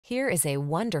Here is a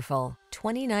wonderful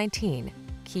 2019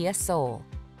 Kia Soul.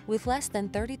 With less than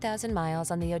 30,000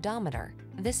 miles on the odometer,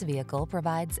 this vehicle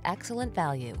provides excellent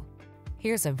value.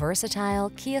 Here's a versatile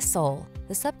Kia Soul,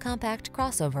 the subcompact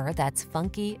crossover that's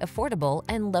funky, affordable,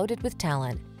 and loaded with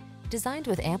talent. Designed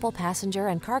with ample passenger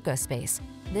and cargo space,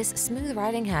 this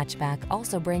smooth-riding hatchback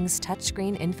also brings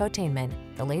touchscreen infotainment,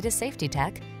 the latest safety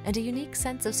tech, and a unique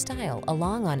sense of style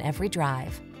along on every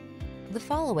drive. The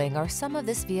following are some of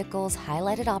this vehicle's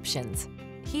highlighted options: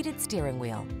 heated steering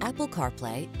wheel, Apple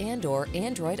CarPlay and/or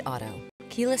Android Auto,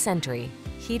 keyless entry,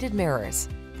 heated mirrors,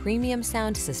 premium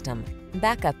sound system,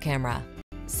 backup camera,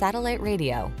 satellite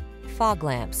radio, fog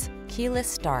lamps, keyless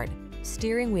start,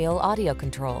 steering wheel audio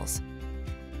controls.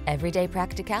 Everyday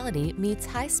practicality meets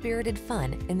high-spirited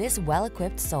fun in this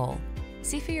well-equipped Soul.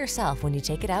 See for yourself when you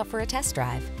take it out for a test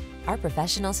drive. Our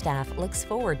professional staff looks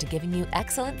forward to giving you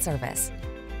excellent service.